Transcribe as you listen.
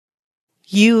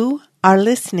You are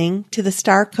listening to the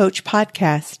Star Coach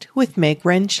Podcast with Meg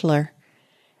Rentschler,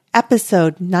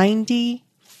 episode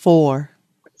 94.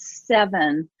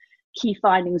 7 key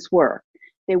findings were.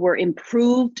 They were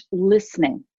improved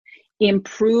listening,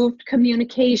 improved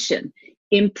communication,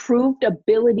 improved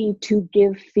ability to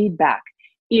give feedback,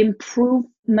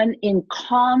 improvement in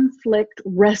conflict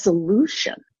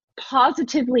resolution,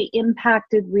 positively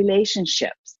impacted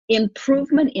relationships,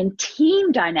 improvement in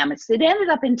team dynamics. It ended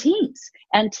up in teams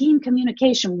and team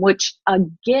communication, which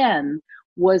again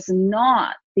was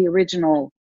not the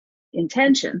original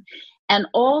intention, and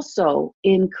also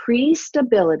increased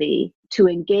ability to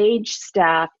engage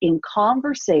staff in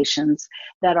conversations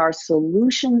that are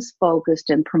solutions focused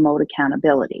and promote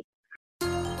accountability.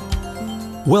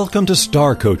 Welcome to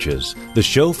Star Coaches, the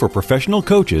show for professional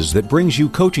coaches that brings you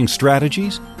coaching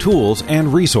strategies, tools,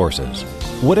 and resources.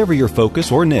 Whatever your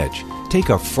focus or niche, take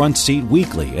a front seat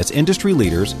weekly as industry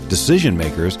leaders, decision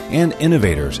makers, and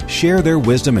innovators share their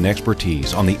wisdom and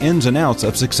expertise on the ins and outs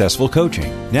of successful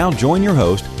coaching. Now join your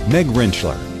host, Meg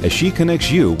Rentschler, as she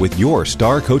connects you with your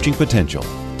star coaching potential.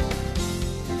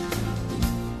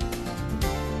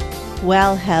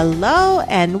 Well, hello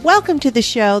and welcome to the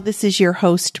show. This is your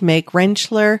host, Meg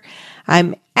Rentschler.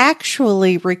 I'm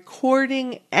actually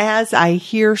recording as I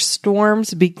hear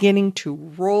storms beginning to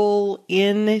roll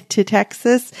into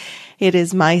Texas. It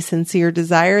is my sincere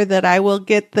desire that I will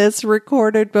get this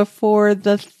recorded before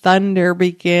the thunder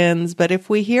begins. But if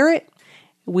we hear it,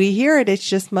 we hear it. It's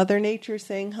just Mother Nature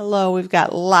saying hello. We've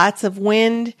got lots of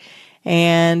wind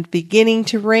and beginning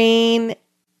to rain.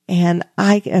 And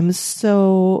I am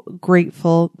so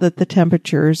grateful that the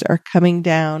temperatures are coming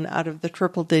down out of the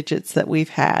triple digits that we've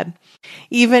had,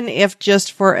 even if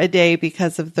just for a day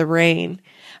because of the rain.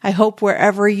 I hope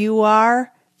wherever you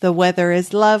are, the weather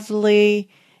is lovely.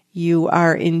 You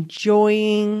are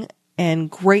enjoying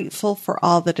and grateful for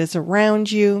all that is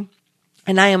around you.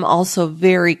 And I am also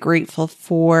very grateful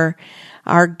for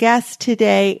our guest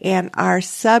today and our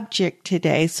subject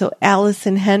today. So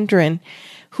Allison Hendren,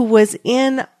 who was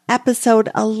in episode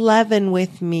 11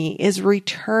 with me, is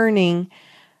returning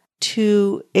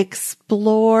to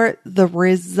explore the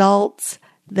results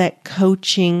that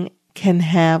coaching can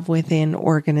have within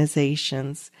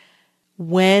organizations.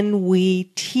 When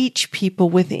we teach people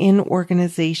within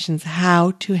organizations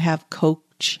how to have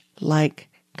coach-like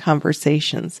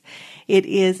conversations, it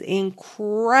is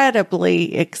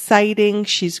incredibly exciting.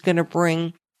 She's going to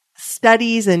bring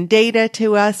studies and data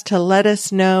to us to let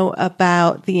us know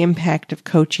about the impact of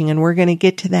coaching. And we're going to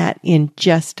get to that in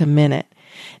just a minute.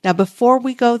 Now, before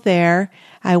we go there,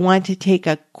 I want to take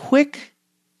a quick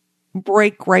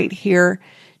break right here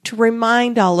to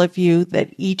remind all of you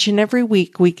that each and every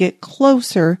week we get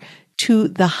closer to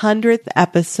the 100th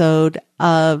episode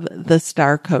of the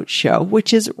Star Coach Show,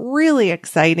 which is really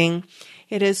exciting.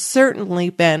 It has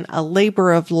certainly been a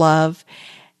labor of love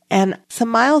and some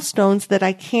milestones that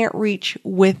I can't reach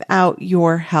without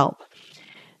your help.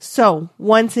 So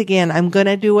once again, I'm going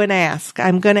to do an ask.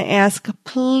 I'm going to ask,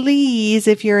 please,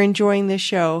 if you're enjoying the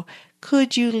show,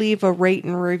 could you leave a rate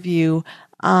and review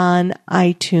on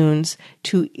iTunes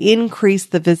to increase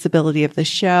the visibility of the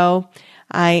show?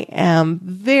 I am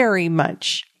very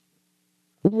much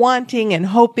wanting and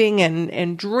hoping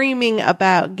and dreaming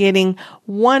about getting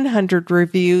 100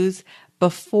 reviews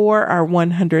before our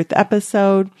 100th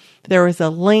episode. There is a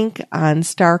link on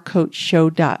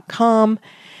starcoachshow.com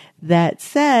that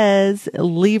says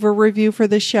leave a review for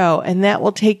the show, and that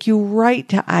will take you right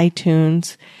to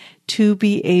iTunes to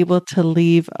be able to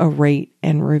leave a rate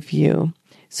and review.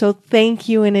 So thank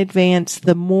you in advance.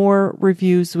 The more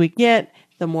reviews we get,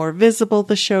 the more visible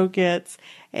the show gets,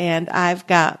 and I've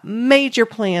got major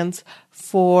plans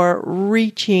for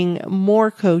reaching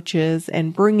more coaches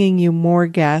and bringing you more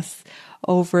guests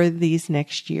over these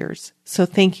next years. So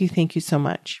thank you so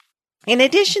much. In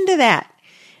addition to that,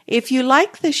 if you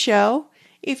like the show,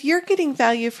 if you're getting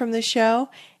value from the show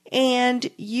and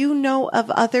you know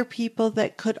of other people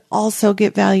that could also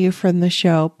get value from the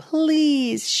show,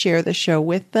 please share the show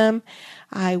with them.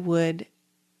 I would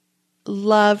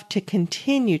love to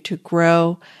continue to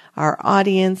grow our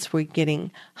audience. We're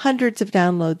getting hundreds of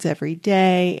downloads every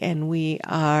day, and we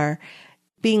are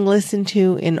being listened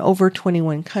to in over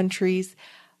 21 countries.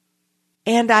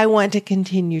 And I want to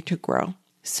continue to grow.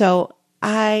 So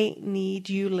I need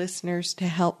you listeners to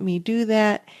help me do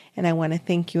that. And I want to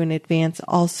thank you in advance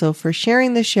also for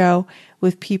sharing the show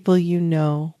with people you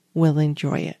know will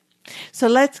enjoy it. So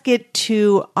let's get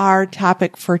to our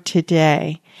topic for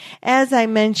today. As I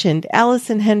mentioned,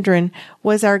 Allison Hendren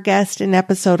was our guest in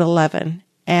episode 11.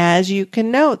 As you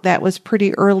can note, that was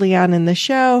pretty early on in the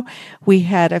show. We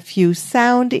had a few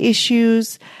sound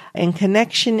issues and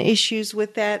connection issues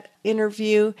with that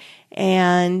interview.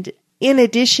 And in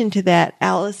addition to that,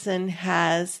 Allison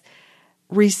has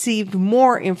received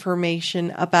more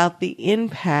information about the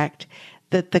impact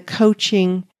that the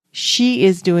coaching she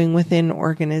is doing within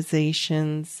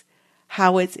organizations,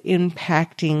 how it's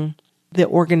impacting the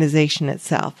organization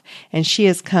itself. And she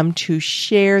has come to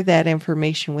share that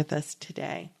information with us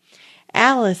today.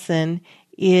 Allison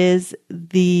is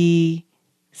the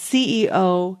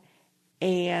CEO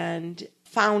and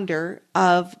founder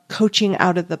of Coaching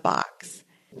Out of the Box.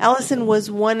 Allison was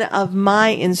one of my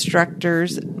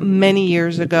instructors many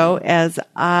years ago as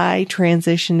I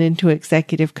transitioned into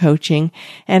executive coaching,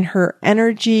 and her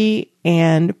energy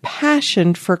and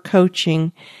passion for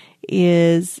coaching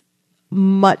is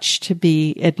much to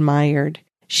be admired.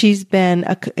 She's been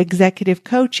an executive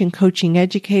coach and coaching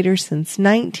educator since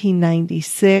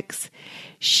 1996.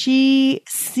 She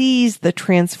sees the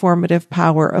transformative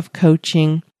power of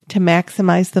coaching to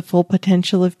maximize the full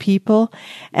potential of people,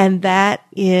 and that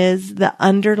is the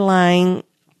underlying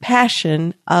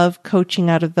passion of Coaching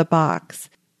Out of the Box.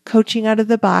 Coaching Out of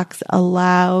the Box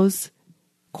allows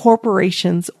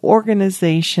corporations,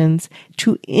 organizations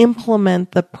to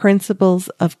implement the principles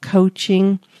of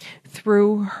coaching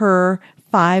through her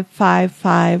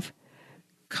 555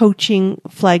 coaching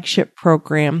flagship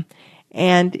program.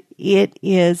 And it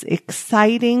is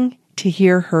exciting to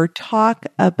hear her talk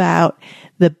about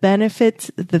the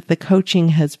benefits that the coaching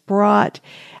has brought.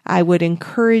 I would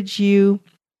encourage you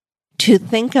to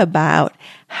think about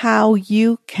how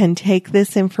you can take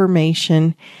this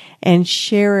information and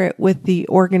share it with the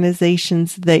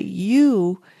organizations that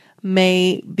you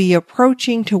may be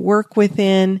approaching to work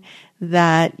within,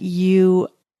 that you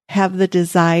have the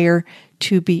desire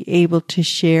to be able to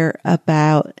share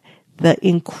about the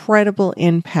incredible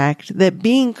impact that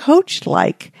being coached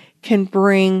like can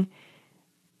bring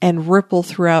and ripple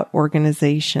throughout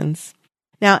organizations.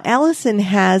 Now, Allison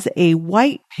has a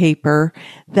white paper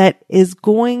that is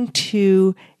going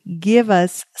to give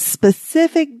us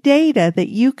specific data that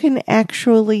you can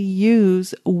actually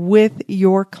use with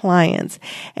your clients.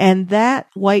 And that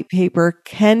white paper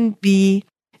can be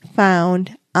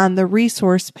found on the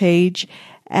resource page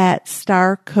at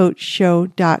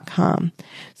starcoachshow.com.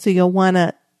 So you'll want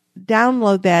to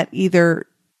download that either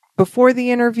before the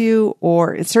interview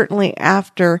or certainly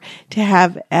after to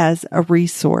have as a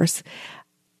resource.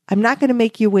 I'm not going to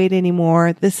make you wait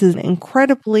anymore. This is an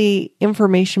incredibly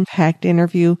information-packed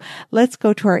interview. Let's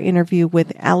go to our interview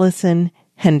with Allison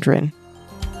Hendren.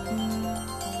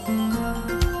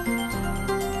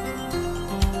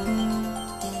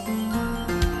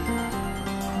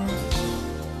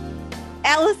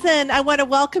 Allison, I want to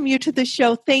welcome you to the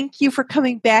show. Thank you for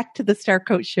coming back to the Star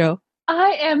Coach Show.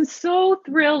 I am so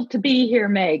thrilled to be here,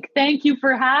 Meg. Thank you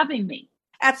for having me.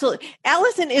 Absolutely.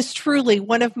 Allison is truly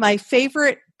one of my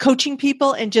favorite coaching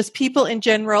people and just people in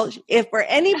general. If for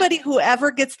anybody who ever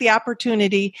gets the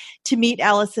opportunity to meet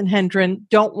Allison Hendren,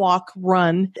 don't walk,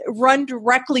 run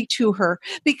directly to her,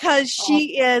 because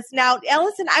she is now,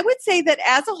 Allison, I would say that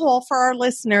as a whole for our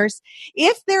listeners,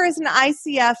 if there is an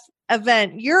ICF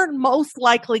event, you're most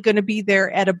likely going to be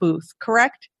there at a booth,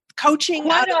 correct? Coaching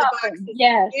Out of the Box is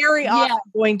very often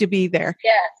going to be there.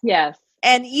 Yes.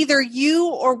 And either you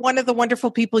or one of the wonderful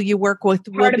people you work with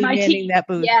will be manning that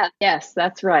booth. Yes,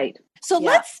 that's right. So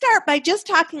let's start by just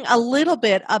talking a little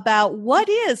bit about what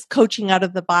is Coaching Out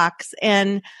of the Box,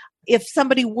 and if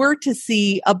somebody were to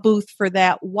see a booth for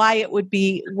that, why it would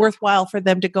be worthwhile for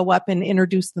them to go up and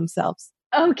introduce themselves.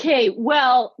 Okay,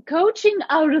 well, Coaching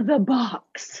Out of the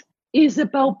Box is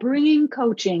about bringing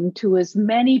coaching to as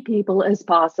many people as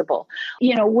possible.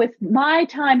 You know, with my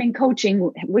time in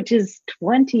coaching, which is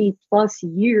 20 plus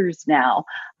years now,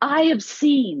 I have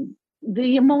seen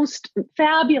the most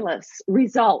fabulous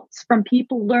results from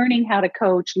people learning how to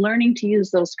coach, learning to use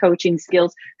those coaching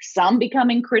skills, some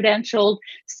becoming credentialed,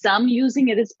 some using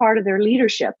it as part of their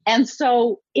leadership. And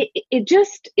so it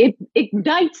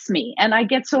ignites me, and I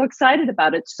get so excited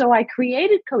about it. So I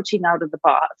created Coaching Out of the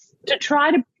Box to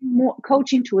try to bring more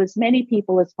coaching to as many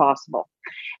people as possible.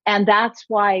 And that's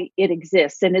why it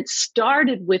exists. And it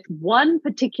started with one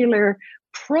particular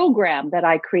program that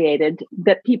I created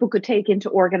that people could take into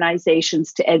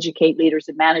organizations to educate leaders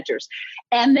and managers.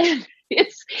 And then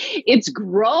it's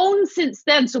grown since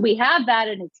then. So we have that,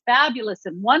 and it's fabulous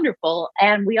and wonderful.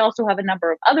 And we also have a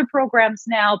number of other programs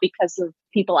now because of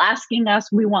people asking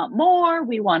us, we want more,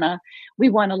 we want to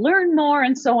learn more,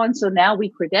 and so on. So now we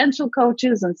credential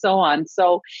coaches and so on.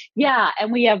 So yeah,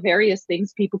 and we have various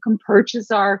things. People can purchase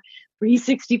our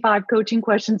 365 coaching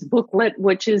questions booklet,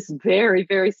 which is very,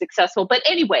 very successful. But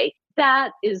anyway,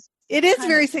 that is it is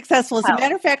very successful. As a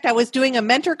matter of fact, I was doing a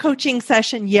mentor coaching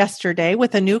session yesterday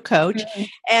with a new coach,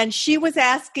 and she was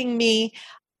asking me,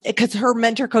 because her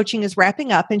mentor coaching is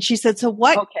wrapping up, and she said, so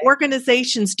what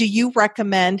organizations do you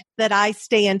recommend that I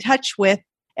stay in touch with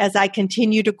as I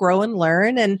continue to grow and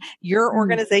learn? And your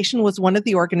organization was one of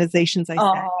the organizations I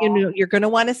said, you know, you're going to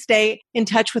want to stay in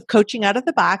touch with Coaching Out of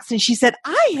the Box. And she said,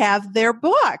 I have their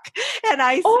book. And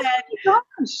I said,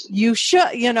 you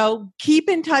should, you know, keep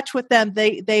in touch with them.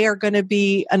 They are going to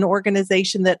be an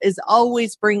organization that is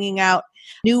always bringing out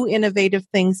new innovative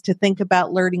things to think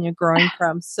about learning and growing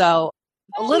from. So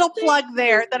a little plug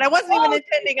there that I wasn't even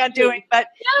intending on doing, but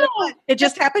it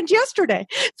just happened yesterday.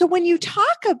 So when you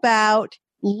talk about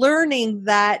learning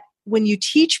that when you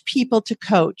teach people to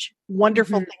coach,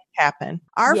 wonderful things happen.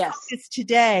 Our focus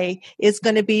today is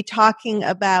going to be talking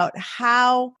about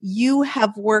how you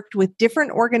have worked with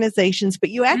different organizations,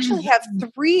 but you actually have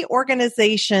 3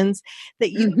 organizations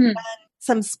that you've done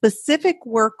some specific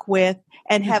work with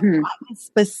and have gotten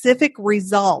specific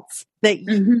results that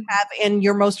you have in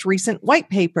your most recent white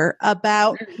paper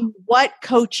about what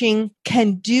coaching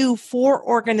can do for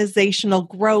organizational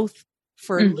growth,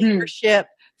 for leadership,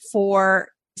 for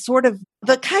sort of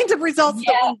the kinds of results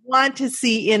that we want to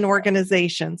see in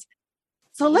organizations.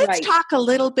 So let's talk a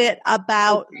little bit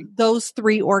about those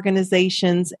 3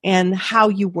 organizations and how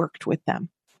you worked with them.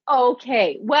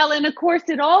 Okay. Well, and of course,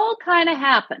 it all kind of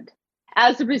happened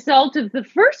as a result of the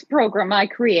first program I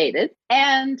created.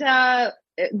 And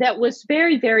that was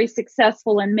very, very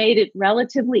successful and made it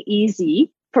relatively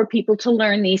easy for people to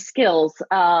learn these skills,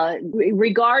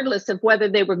 regardless of whether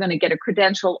they were going to get a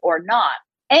credential or not.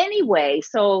 Anyway,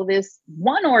 so this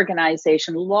one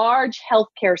organization, large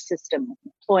healthcare system,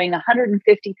 employing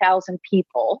 150,000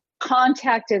 people,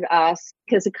 contacted us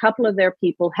because a couple of their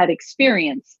people had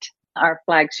experienced our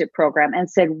flagship program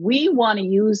and said, we want to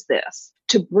use this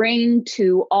to bring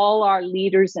to all our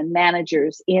leaders and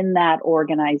managers in that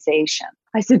organization.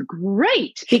 I said,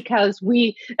 great, because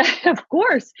we, of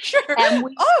course. Sure. And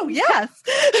we, yes.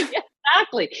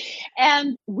 Exactly.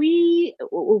 And we,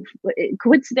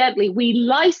 coincidentally, we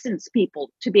license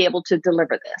people to be able to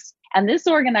deliver this. And this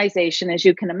organization, as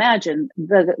you can imagine,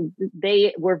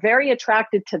 they were very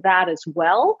attracted to that as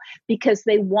well, because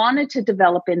they wanted to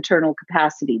develop internal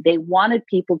capacity. They wanted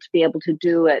people to be able to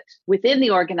do it within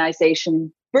the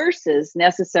organization versus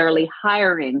necessarily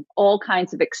hiring all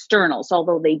kinds of externals,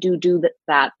 although they do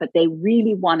that, but they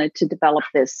really wanted to develop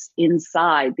this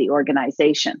inside the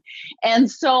organization. And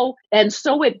so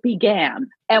it began.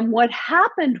 And what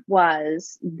happened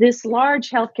was this large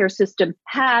healthcare system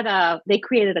they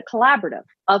created a collaborative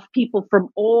of people from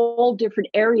all different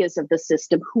areas of the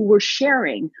system who were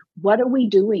sharing, what are we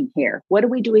doing here? What are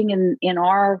we doing in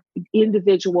our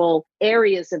individual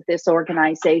areas of this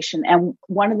organization? And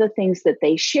one of the things that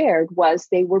they shared was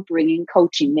they were bringing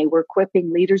coaching. They were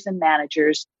equipping leaders and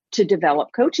managers to develop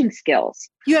coaching skills.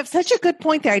 You have such a good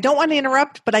point there. I don't want to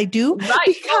interrupt, but I do. Right.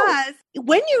 Because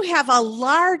when you have a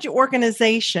large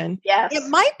organization, it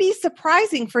might be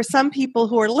surprising for some people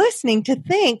who are listening to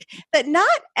think that not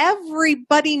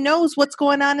everybody knows what's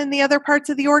going on in the other parts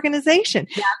of the organization.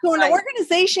 So an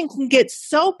organization can get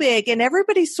so big and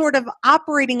everybody's sort of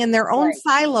operating in their own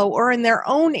silo or in their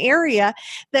own area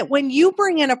that when you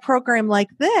bring in a program like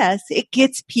this, it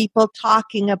gets people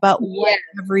talking about what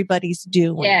everybody's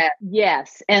doing.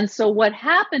 Yes. And so what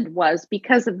happened was,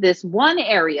 because of this one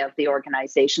area of the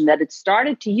organization that had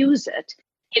started to use it,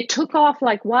 it took off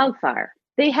like wildfire.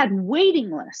 They had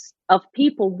waiting lists of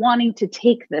people wanting to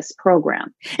take this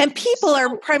program. And people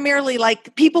are primarily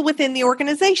like people within the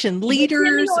organization,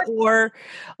 leaders or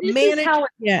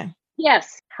managers.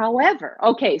 Yes. However,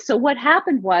 so what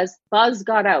happened was buzz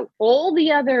got out. All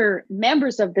the other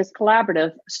members of this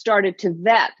collaborative started to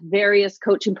vet various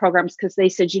coaching programs because they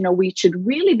said, we should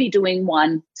really be doing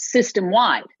one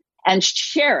system-wide and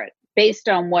share it based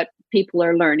on what people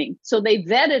are learning. So they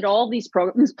vetted all these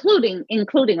programs,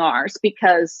 including ours,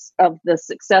 because of the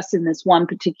success in this one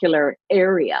particular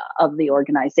area of the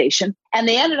organization. And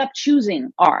they ended up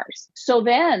choosing ours. So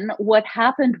then what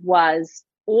happened was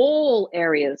all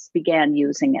areas began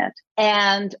using it.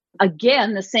 And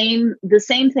again, the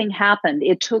same thing happened.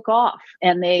 It took off,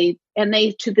 and they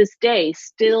to this day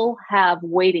still have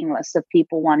waiting lists of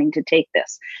people wanting to take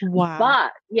this. Wow.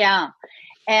 But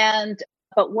and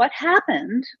But what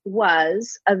happened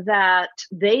was that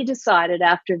they decided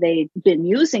after they'd been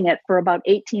using it for about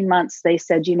 18 months, they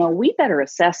said, we better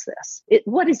assess this.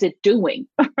 What is it doing?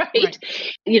 Right?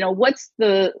 What's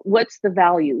the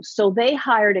value? So they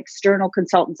hired external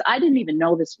consultants. I didn't even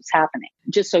know this was happening.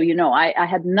 Just so you know, I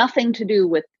had nothing to do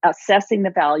with assessing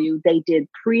the value. They did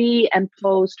pre and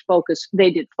post focus.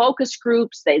 They did focus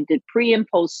groups. They did pre and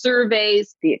post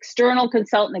surveys, the external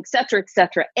consultant, et cetera, et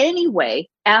cetera. Anyway,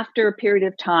 after a period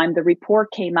of time, the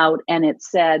report came out and it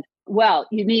said, well,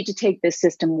 you need to take this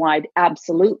system wide.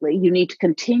 Absolutely. You need to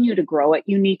continue to grow it.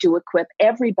 You need to equip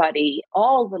everybody,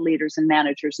 all the leaders and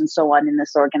managers and so on in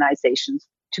this organization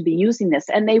to be using this.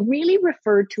 And they really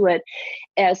referred to it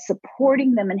as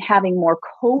supporting them and having more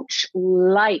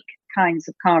coach-like kinds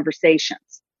of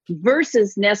conversations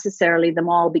versus necessarily them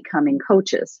all becoming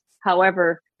coaches.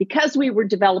 However, because we were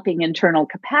developing internal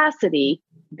capacity,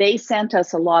 they sent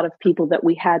us a lot of people that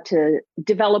we had to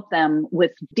develop them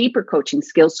with deeper coaching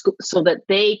skills so that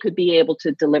they could be able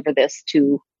to deliver this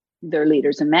to their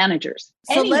leaders and managers.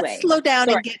 So let's slow down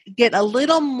and get a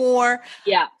little more.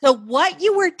 Yeah. So what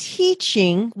you were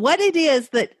teaching, what it is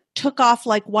that took off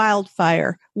like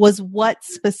wildfire was what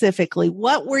specifically?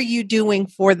 What were you doing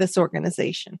for this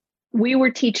organization? We were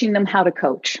teaching them how to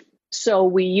coach. So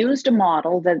we used a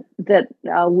model that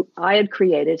I had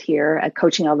created here at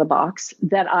Coaching Out of the Box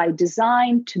that I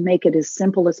designed to make it as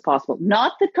simple as possible.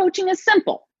 Not that coaching is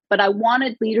simple, but I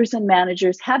wanted leaders and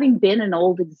managers, having been an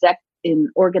old exec in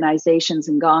organizations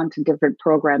and gone to different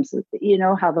programs, you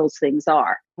know how those things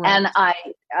are. Right. And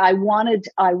I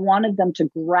wanted them to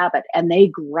grab it, and they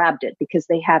grabbed it because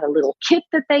they had a little kit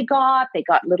that they got. They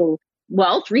got little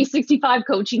 365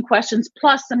 coaching questions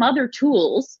plus some other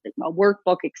tools, a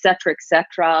workbook, et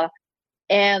cetera,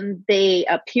 and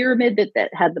a pyramid that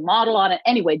had the model on it.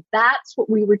 Anyway, that's what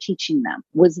we were teaching them,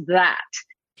 was that.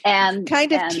 And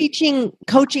teaching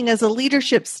coaching as a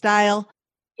leadership style.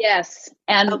 Yes.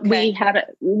 And okay.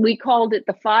 we called it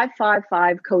the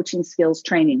 555 Coaching Skills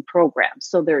Training Program.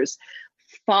 So there's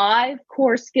 5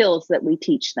 core skills that we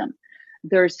teach them.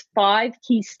 There's 5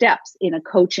 key steps in a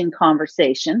coaching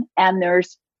conversation, and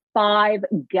there's 5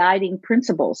 guiding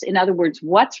principles. In other words,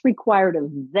 what's required of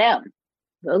them,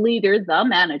 the leader, the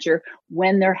manager,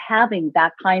 when they're having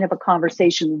that kind of a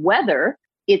conversation, whether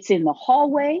it's in the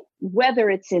hallway, whether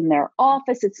it's in their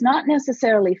office. It's not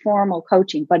necessarily formal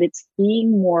coaching, but it's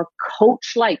being more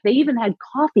coach-like. They even had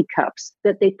coffee cups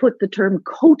that they put the term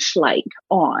coach-like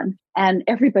on, and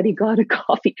everybody got a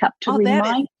coffee cup to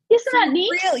remind. Isn't that neat?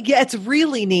 Yeah, it's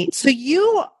really neat. So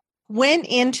you went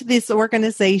into this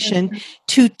organization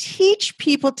to teach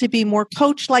people to be more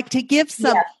coach-like, to give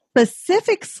some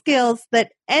specific skills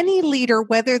that any leader,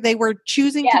 whether they were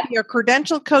choosing to be a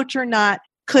credentialed coach or not,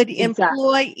 could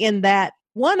employ in that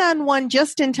one-on-one,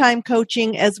 just-in-time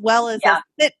coaching, as well as a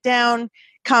sit-down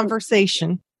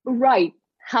conversation. Right.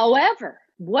 However,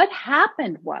 what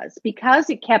happened was, because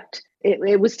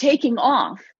it was taking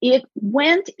off, it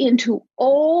went into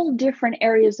all different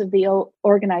areas of the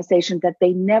organization that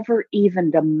they never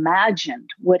even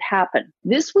imagined would happen.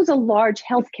 This was a large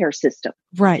healthcare system.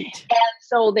 Right. And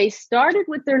so they started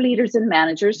with their leaders and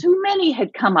managers, who many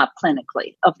had come up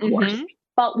clinically, of course. Mm-hmm.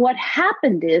 But what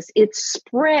happened is it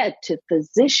spread to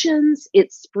physicians,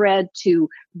 it spread to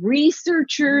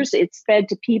researchers, it spread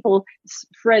to people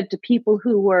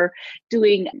who were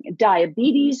doing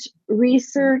diabetes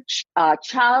research,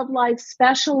 child life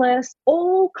specialists,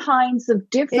 all kinds of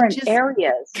different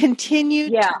areas.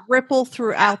 Continued to ripple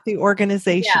throughout the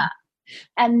organization. Yeah.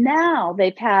 And now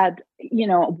they've had,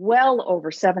 well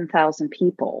over 7,000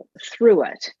 people through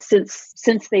it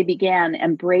since they began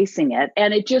embracing it.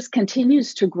 And it just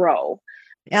continues to grow.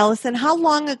 Allison, how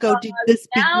long ago did this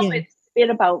begin? Now it's been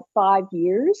about 5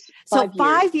 years. So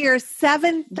 5 years,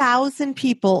 7,000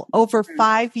 people over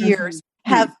 5 years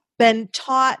have been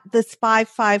taught this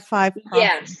 555 process.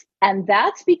 Yes. And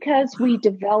that's because we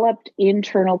developed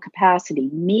internal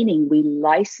capacity, meaning we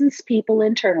license people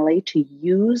internally to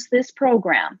use this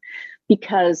program,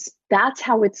 because that's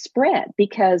how it spread.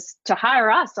 Because to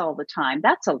hire us all the time,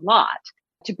 that's a lot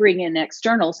to bring in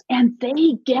externals, and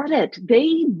they get it.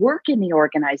 They work in the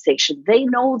organization. They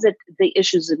know that the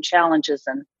issues and challenges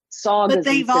and sagas. But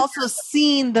they've also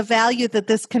seen the value that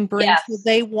this can bring. Yes. So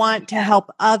they want to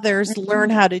help others learn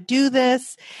how to do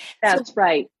this. That's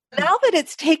right. Now that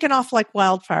it's taken off like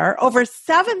wildfire, over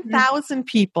 7,000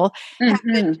 people have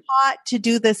been taught to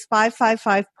do this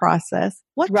 555 process.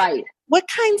 What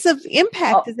kinds of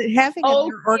impact is it having on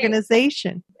your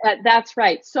organization? That's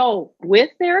right. So with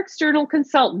their external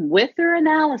consultant, with their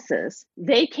analysis,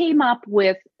 they came up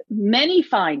with many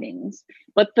findings,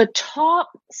 but the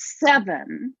top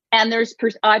 7 And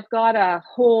I've got a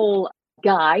whole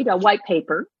guide, a white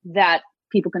paper that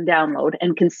people can download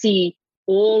and can see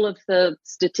all of the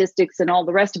statistics and all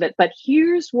the rest of it. But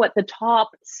here's what the top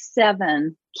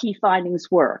 7 key findings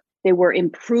were. They were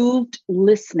improved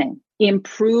listening,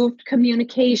 improved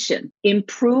communication,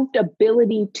 improved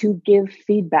ability to give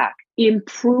feedback,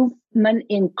 improvement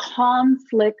in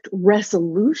conflict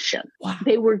resolution. Wow.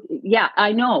 They were,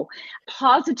 I know,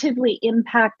 positively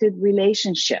impacted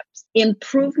relationships,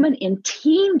 improvement in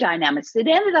team dynamics. It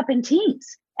ended up in teams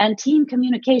and team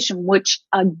communication, which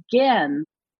again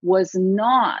was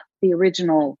not the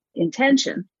original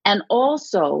intention, and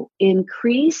also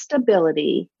increased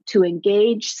ability to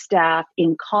engage staff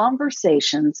in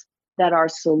conversations that are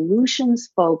solutions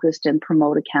focused and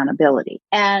promote accountability.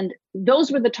 And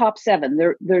those were the top 7.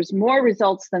 There's more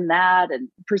results than that and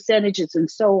percentages and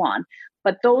so on.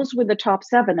 But those were the top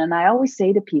 7. And I always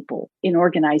say to people in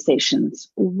organizations,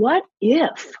 what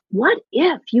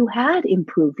if you had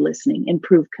improved listening,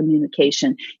 improved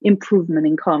communication, improvement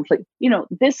in conflict?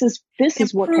 This is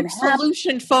what can happen.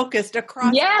 Solution focused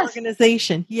across the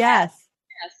organization. Yes.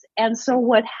 And so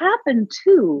what happened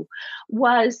too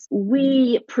was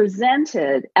we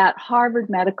presented at Harvard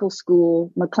Medical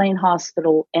School, McLean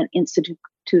Hospital, and Institute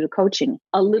of Coaching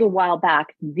a little while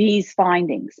back these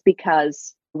findings,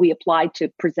 because we applied to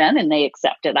present and they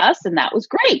accepted us, and that was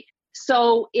great.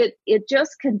 So it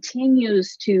just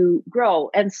continues to grow.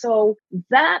 And so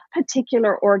that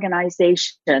particular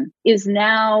organization is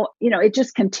now, it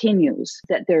just continues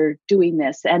that they're doing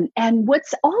this. And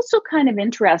what's also kind of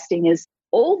interesting is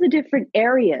all the different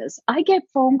areas. I get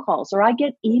phone calls or I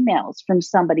get emails from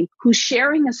somebody who's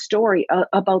sharing a story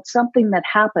about something that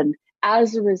happened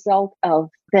as a result of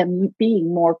them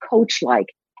being more coach-like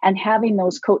and having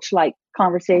those coach-like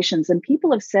conversations. And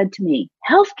people have said to me,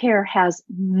 healthcare has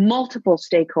multiple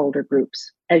stakeholder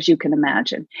groups, as you can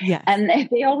imagine. Yes. And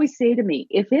they always say to me,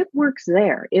 if it works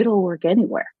there, it'll work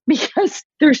anywhere, because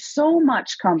there's so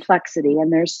much complexity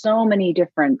and there's so many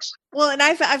different. Well, and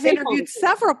I've interviewed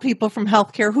several people from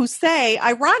healthcare who say,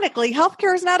 ironically,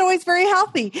 healthcare is not always very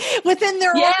healthy within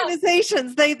their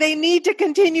organizations. They need to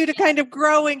continue to kind of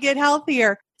grow and get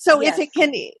healthier. So if it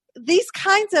can, these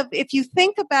kinds of, if you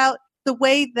think about the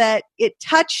way that it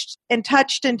touched and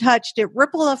touched and touched, it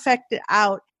ripple affected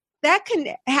out. That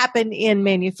can happen in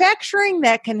manufacturing.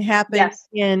 That can happen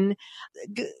in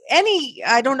any,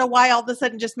 I don't know why all of a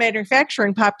sudden just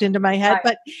manufacturing popped into my head,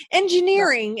 but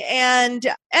engineering and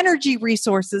energy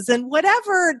resources and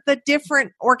whatever the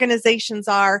different organizations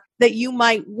are that you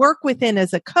might work within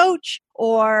as a coach,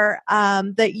 or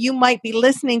that you might be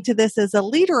listening to this as a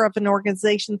leader of an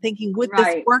organization thinking, would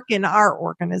this work in our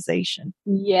organization?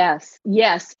 Yes.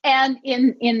 And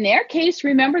in their case,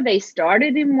 remember, they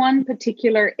started in one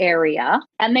particular area,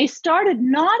 and they started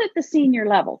not at the senior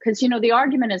level, because, the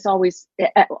argument is always,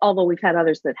 although we've had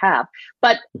others that have,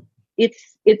 but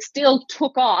it still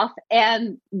took off,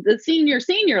 and the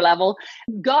senior level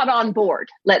got on board.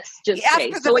 Let's just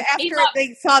say. So after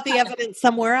they saw the evidence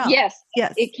somewhere else.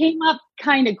 Yes. It came up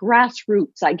kind of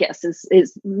grassroots, I guess,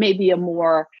 is maybe a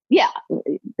more,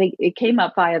 it came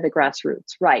up via the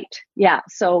grassroots. Right. Yeah.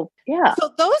 So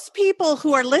those people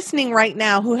who are listening right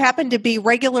now, who happen to be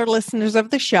regular listeners of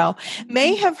the show,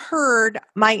 may have heard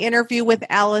my interview with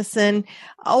Allison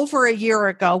over a year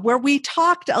ago, where we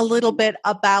talked a little bit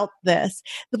about this.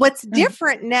 What's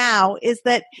different now is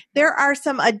that there are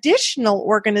some additional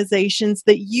organizations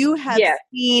that you have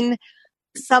seen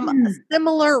some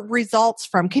similar results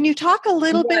from. Can you talk a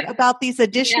little bit about these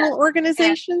additional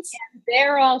organizations? And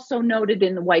they're also noted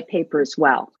in the white paper as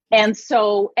well. And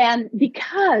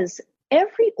because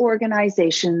every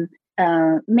organization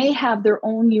may have their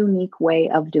own unique way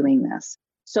of doing this.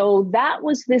 So that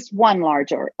was this one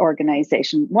large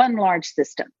organization, one large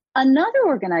system. Another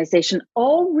organization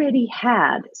already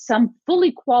had some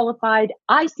fully qualified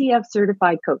ICF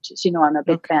certified coaches. I'm a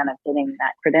big fan of getting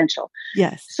that credential.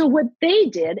 Yes. So what they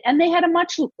did, and they had a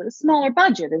much smaller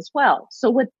budget as well. So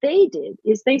what they did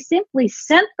is they simply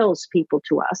sent those people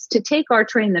to us to take our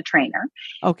train the trainer.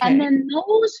 Okay. And then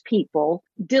those people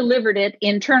delivered it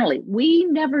internally. We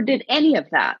never did any of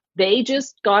that. They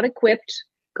just got equipped,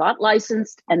 got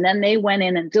licensed, and then they went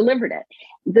in and delivered it.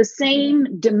 The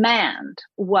same demand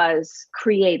was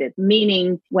created,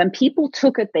 meaning when people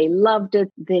took it, they loved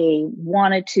it. They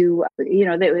wanted to,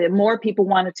 more people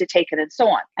wanted to take it, and so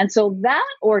on. And so that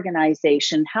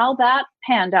organization, how that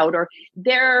panned out, or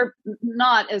they're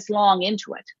not as long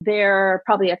into it. They're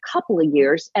probably a couple of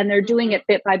years, and they're doing it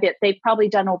bit by bit. They've probably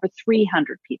done over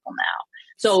 300 people now.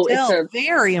 So still it's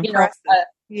very impressive.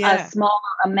 a smaller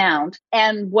amount.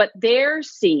 And what they're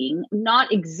seeing,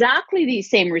 not exactly these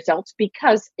same results,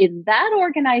 because in that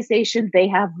organization, they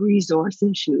have resource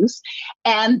issues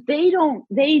and they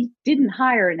didn't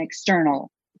hire an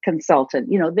external consultant.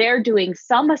 They're doing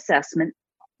some assessment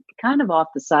kind of off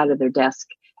the side of their desk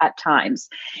at times.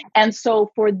 And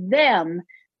so for them,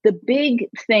 the big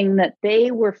thing that they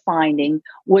were finding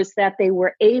was that they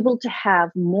were able to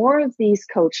have more of these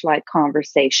coach-like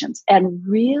conversations, and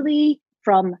really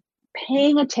from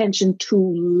paying attention to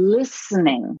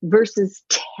listening versus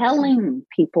telling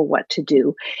people what to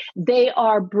do, they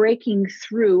are breaking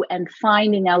through and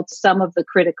finding out some of the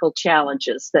critical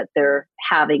challenges that they're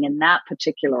having in that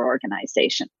particular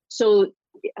organization. So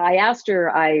I asked her,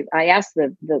 I asked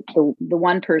the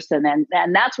one person, and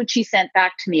that's what she sent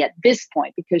back to me at this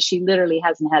point, because she literally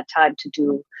hasn't had time to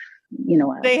do,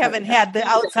 they haven't had the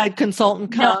outside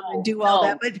consultant come and do all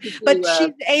that, but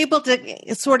she's able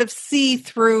to sort of see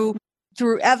through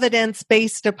evidence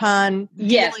based upon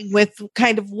dealing with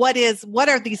kind of what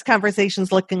are these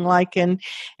conversations looking like, and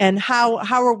how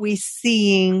are we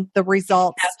seeing the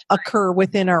results occur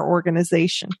within our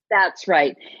organization. That's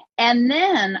right. And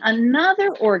then another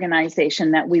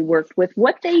organization that we worked with,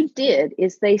 what they did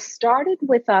is they started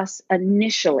with us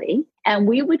initially, and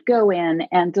we would go in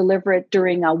and deliver it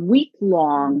during a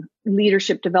week-long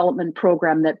leadership development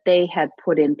program that they had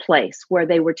put in place, where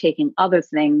they were taking other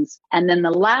things. And then the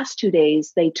last 2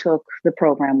 days, they took the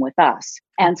program with us.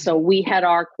 And so we had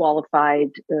our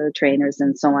qualified trainers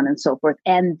and so on and so forth.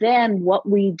 And then what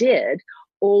we did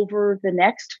over the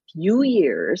next few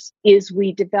years is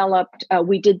we developed,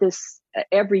 we did this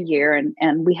every year,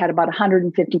 and we had about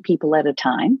 150 people at a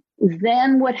time.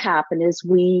 Then what happened is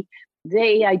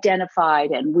they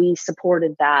identified, and we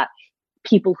supported that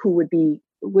people who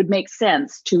would make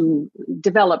sense to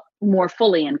develop more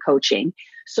fully in coaching,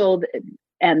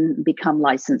 and become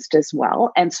licensed as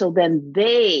well. And so then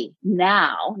they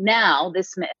now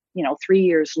this, 3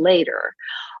 years later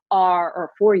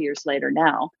or 4 years later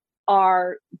now,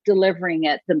 are delivering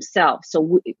it themselves. So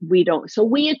we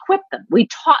equipped them. We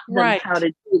taught them how to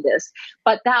do this.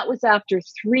 But that was after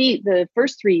the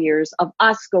first 3 years of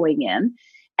us going in.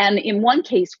 And in one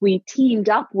case, we teamed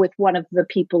up with one of the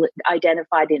people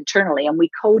identified internally, and we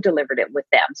co-delivered it with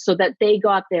them so that they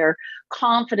got their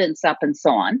confidence up and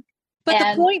so on. But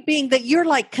the point being that you're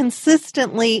like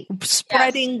consistently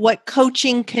spreading what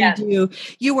coaching can do.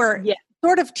 You were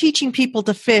sort of teaching people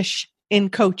to fish in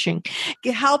coaching,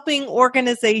 helping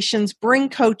organizations bring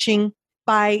coaching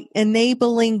by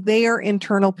enabling their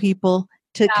internal people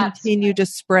to continue to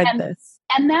spread this.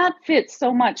 And that fits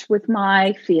so much with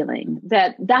my feeling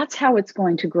that that's how it's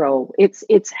going to grow.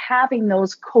 It's having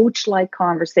those coach-like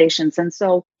conversations. And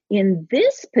so in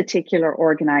this particular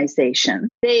organization,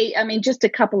 just a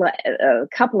couple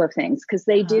of things, because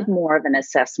they did more of an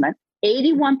assessment.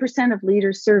 81% of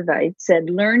leaders surveyed said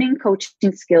learning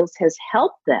coaching skills has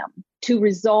helped them to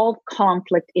resolve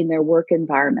conflict in their work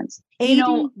environments.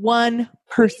 81%.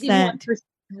 81%.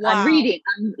 Wow.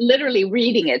 I'm literally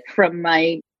reading it from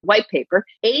my white paper.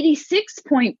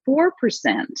 86.4%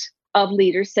 of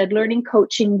leaders said learning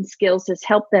coaching skills has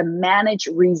helped them manage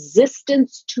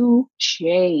resistance to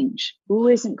change. Who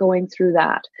isn't going through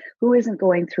that? Who isn't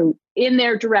going through in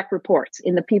their direct reports,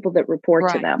 in the people that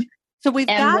report to them? So we've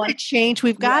got to change,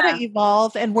 we've got to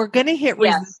evolve, and we're going to hit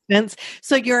resistance.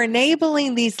 So you're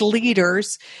enabling these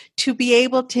leaders to be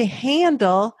able to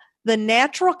handle the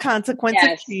natural consequence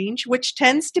of change, which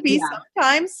tends to be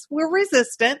sometimes we're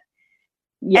resistant.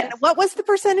 Yes. And what was the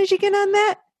percentage again on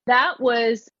that? That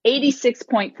was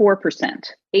 86.4%.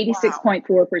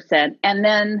 86.4%. And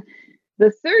then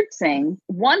the third thing,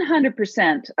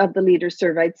 100% of the leaders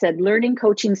surveyed said learning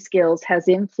coaching skills has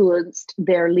influenced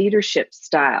their leadership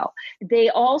style. They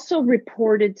also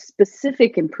reported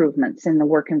specific improvements in the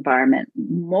work environment.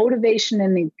 Motivation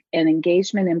and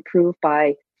engagement improved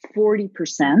by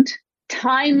 40%.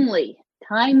 Timely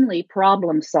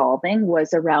problem solving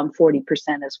was around 40%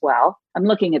 as well. I'm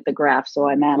looking at the graph, so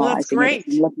I'm analyzing it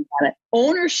and looking at it.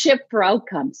 Ownership for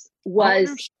outcomes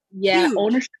was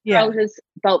ownership out is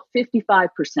about 55%.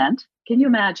 Can you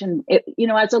imagine it,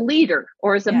 as a leader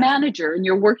or as a manager, and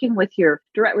you're working with your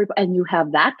direct and you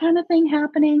have that kind of thing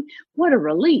happening? What a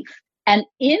relief. And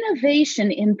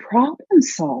innovation in problem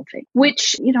solving,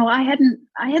 which, I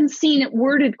hadn't seen it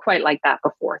worded quite like that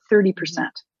before, 30%.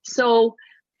 So,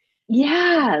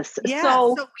 yes. Yeah,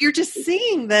 so you're just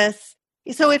seeing this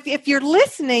So if you're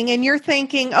listening and you're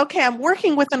thinking, okay, I'm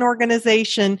working with an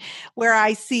organization where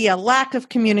I see a lack of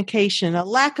communication, a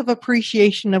lack of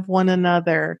appreciation of one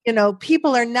another,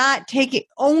 people are not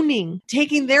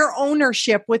taking their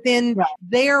ownership within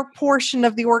their portion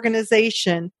of the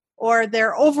organization, or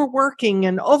they're overworking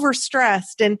and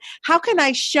overstressed. And how can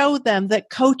I show them that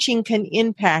coaching can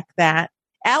impact that?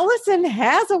 Allison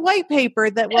has a white paper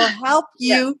that will help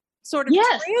you sort of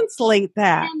translate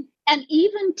that. And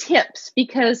even tips,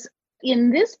 because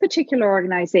in this particular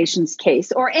organization's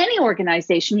case, or any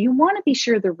organization, you want to be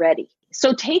sure they're ready.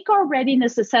 So take our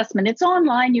readiness assessment. It's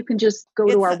online. You can just go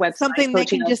to our website. Something they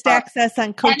can just access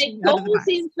on Coaching Out of the Box.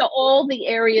 And it goes into all the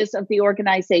areas of the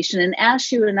organization and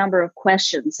asks you a number of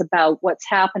questions about what's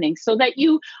happening so that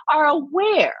you are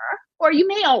aware, or you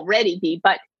may already be,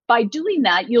 but by doing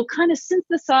that, you'll kind of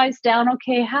synthesize down,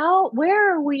 okay,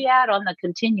 where are we at on the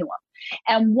continuum?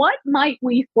 And what might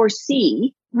we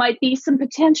foresee might be some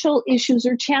potential issues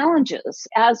or challenges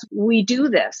as we do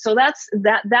this. So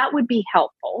that would be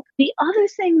helpful. The other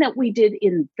thing that we did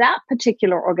in that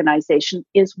particular organization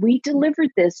is we delivered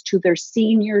this to their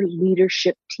senior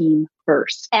leadership team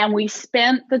first. And we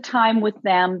spent the time with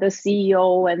them, the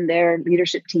CEO and their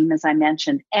leadership team, as I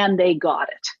mentioned, and they got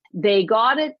it. They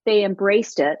got it, they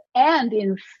embraced it. And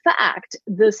in fact,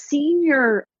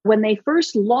 when they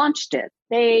first launched it,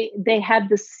 they had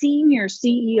the senior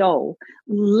CEO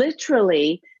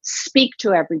literally speak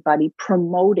to everybody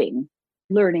promoting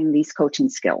learning these coaching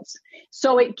skills.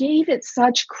 So it gave it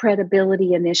such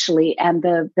credibility initially, and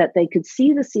that they could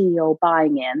see the CEO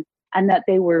buying in, and that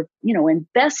they were,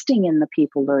 investing in the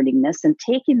people learning this and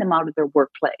taking them out of their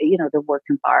workplace, their work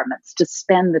environments to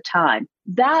spend the time.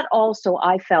 That also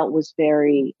I felt was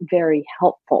very, very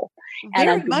helpful.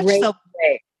 Very much so.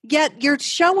 Yet you're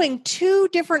showing two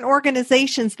different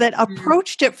organizations that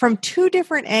approached it from two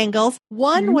different angles.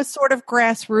 One was sort of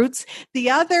grassroots. The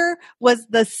other was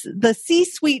the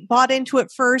C-suite bought into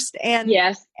it first. And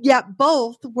yet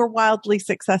both were wildly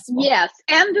successful. Yes.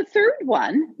 And the third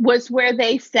one was where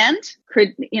they sent,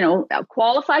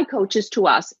 qualified coaches to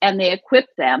us and they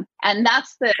equipped them. And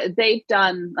they've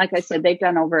done, like I said, they've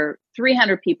done over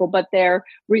 300 people, but their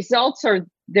results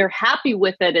they're happy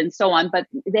with it and so on, but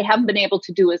they haven't been able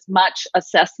to do as much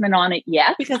assessment on it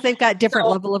yet. Because they've got different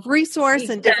level of resource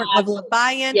and different level of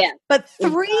buy-in. Yeah, but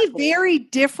three very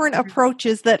different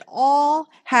approaches that all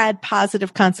had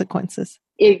positive consequences.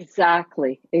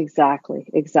 Exactly.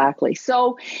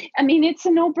 So, it's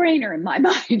a no-brainer in my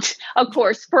mind, of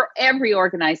course, for every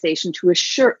organization to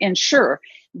ensure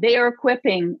they are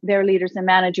equipping their leaders and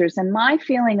managers. And my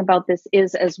feeling about this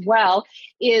is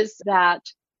that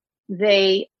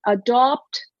they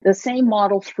adopt the same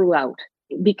model throughout,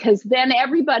 because then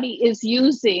everybody is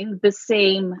using the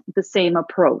same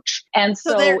approach. And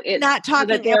so they're not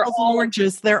talking apples and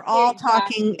oranges. They're all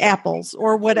talking apples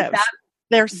or whatever.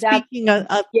 They're speaking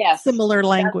a similar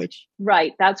language.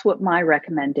 Right. That's what my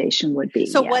recommendation would be.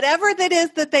 So whatever that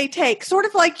is that they take, sort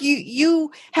of like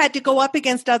you had to go up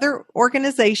against other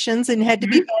organizations and had to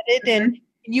be vetted and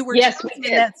you were in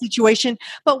that situation.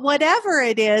 But whatever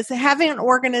it is, having an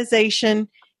organization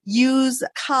use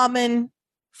common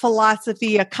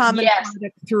philosophy, a common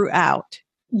product throughout.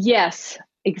 Yes,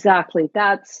 exactly.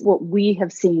 That's what we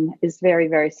have seen is very,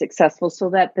 very successful, so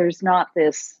that there's not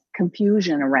this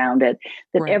confusion around it,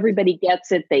 that everybody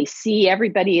gets it. They see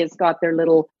everybody has got their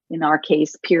little, in our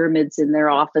case, pyramids in their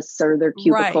office or their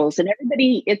cubicles, and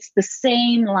everybody, it's the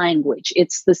same language.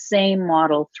 It's the same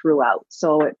model throughout.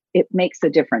 So it makes a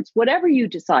difference, whatever you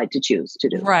decide to choose to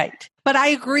do. Right. But I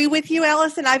agree with you,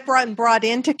 Allison. I've brought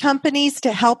into companies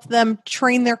to help them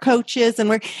train their coaches,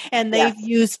 and they've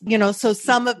used, so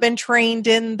some have been trained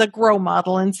in the GROW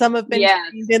model, and some have been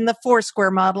trained in the Foursquare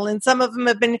model, and some of them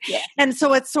have been, and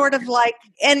so it's sort of like,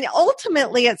 and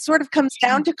ultimately it sort of comes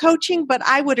down to coaching, but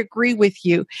I would agree with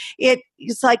you.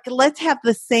 It's like, let's have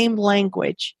the same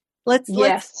language. Let's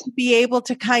be able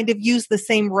to kind of use the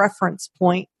same reference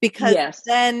point, because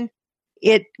then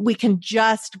we can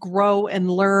just grow and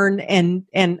learn and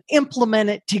implement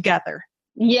it together.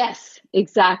 Yes,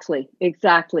 exactly.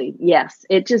 Yes.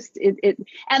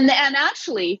 And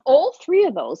actually all three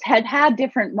of those had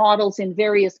different models in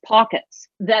various pockets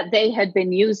that they had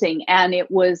been using. And it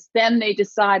was, then they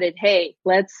decided, hey,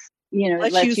 let's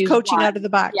use coaching out of the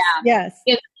box. Yeah. Yes.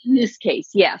 In this case.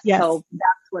 Yes. So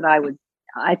that's what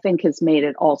I think has made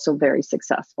it also very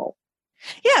successful.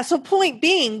 Yeah. So point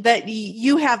being that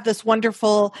you have this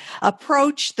wonderful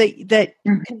approach that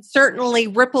can certainly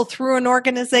ripple through an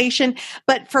organization.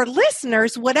 But for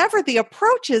listeners, whatever the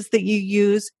approach is that you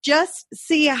use, just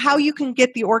see how you can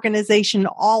get the organization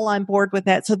all on board with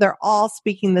that. So they're all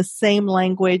speaking the same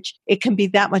language. It can be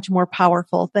that much more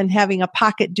powerful than having a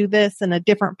pocket do this and a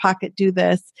different pocket do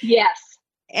this. Yes.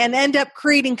 And end up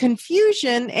creating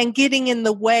confusion and getting in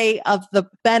the way of the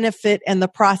benefit and the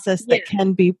process that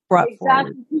can be brought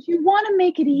forward. Because you want to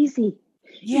make it easy.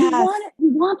 Yes.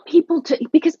 You want people to,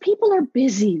 because people are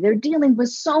busy. They're dealing with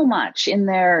so much in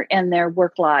their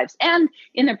work lives and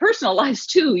in their personal lives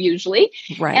too, usually.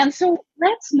 Right. And so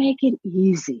let's make it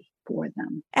easy for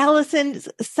them. Allison,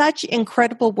 such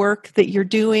incredible work that you're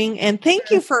doing. And thank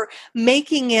you for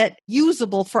making it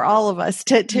usable for all of us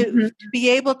to be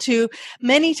able to.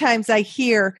 Many times I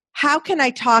hear, how can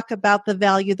I talk about the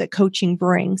value that coaching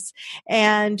brings?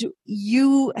 And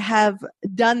you have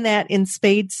done that in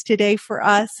spades today for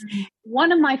us.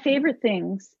 One of my favorite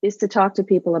things is to talk to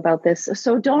people about this.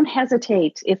 So don't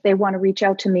hesitate if they want to reach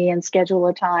out to me and schedule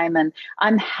a time. And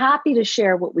I'm happy to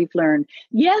share what we've learned.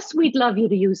 Yes, we'd love you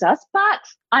to use us, but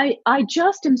I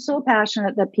just am so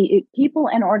passionate that people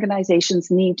and organizations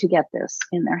need to get this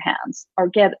in their hands or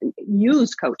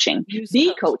use coaching,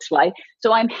 be coach-like.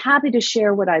 So I'm happy to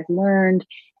share what I've learned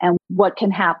and what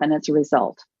can happen as a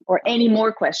result, or any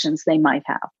more questions they might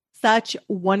have. Such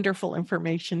wonderful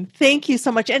information. Thank you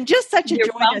so much. And just such a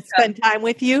joy to spend time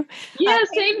with you. Yes,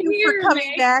 same thank you here, for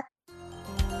coming back.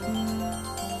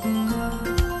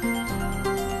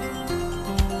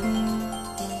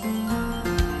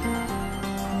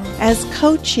 As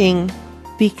coaching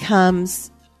becomes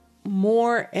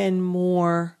more and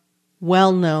more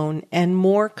well-known and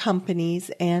more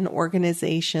companies and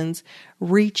organizations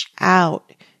reach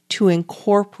out to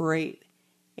incorporate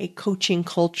a coaching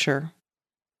culture,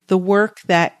 the work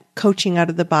that Coaching Out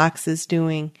of the Box is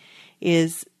doing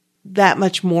is that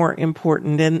much more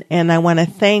important. And I want to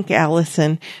thank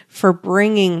Allison for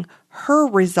bringing her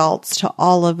results to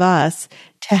all of us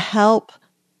to help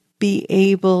be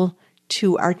able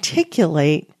to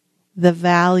articulate the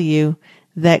value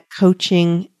that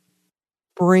coaching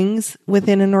brings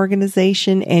within an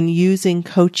organization, and using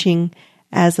coaching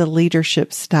as a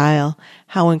leadership style,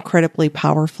 how incredibly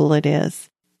powerful it is.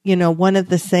 You know, one of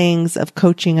the sayings of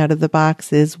Coaching Out of the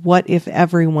Box is, what if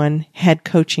everyone had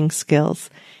coaching skills?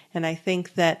 And I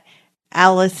think that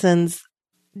Allison's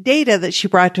data that she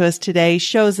brought to us today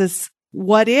shows us,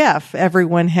 what if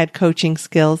everyone had coaching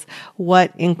skills?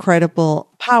 What incredible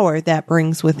power that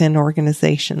brings within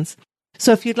organizations.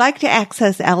 So if you'd like to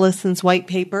access Allison's white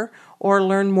paper or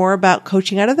learn more about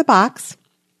Coaching Out of the Box,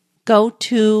 go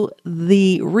to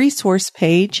the resource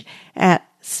page at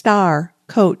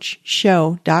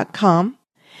starcoachshow.com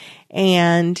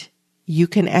and you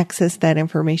can access that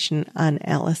information on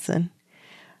Allison.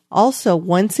 Also,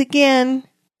 once again,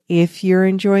 if you're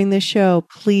enjoying the show,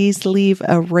 please leave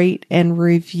a rate and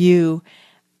review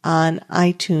on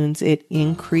iTunes. It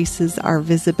increases our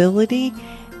visibility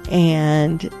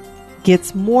and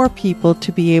gets more people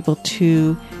to be able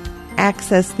to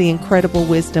access the incredible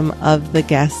wisdom of the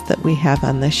guests that we have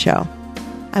on the show.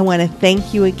 I want to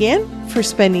thank you again for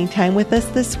spending time with us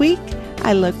this week.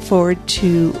 I look forward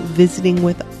to visiting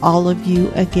with all of you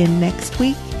again next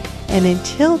week. And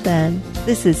until then,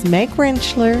 this is Meg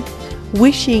Rentschler,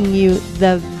 wishing you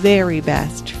the very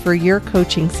best for your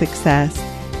coaching success.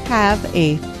 Have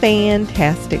a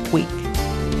fantastic week.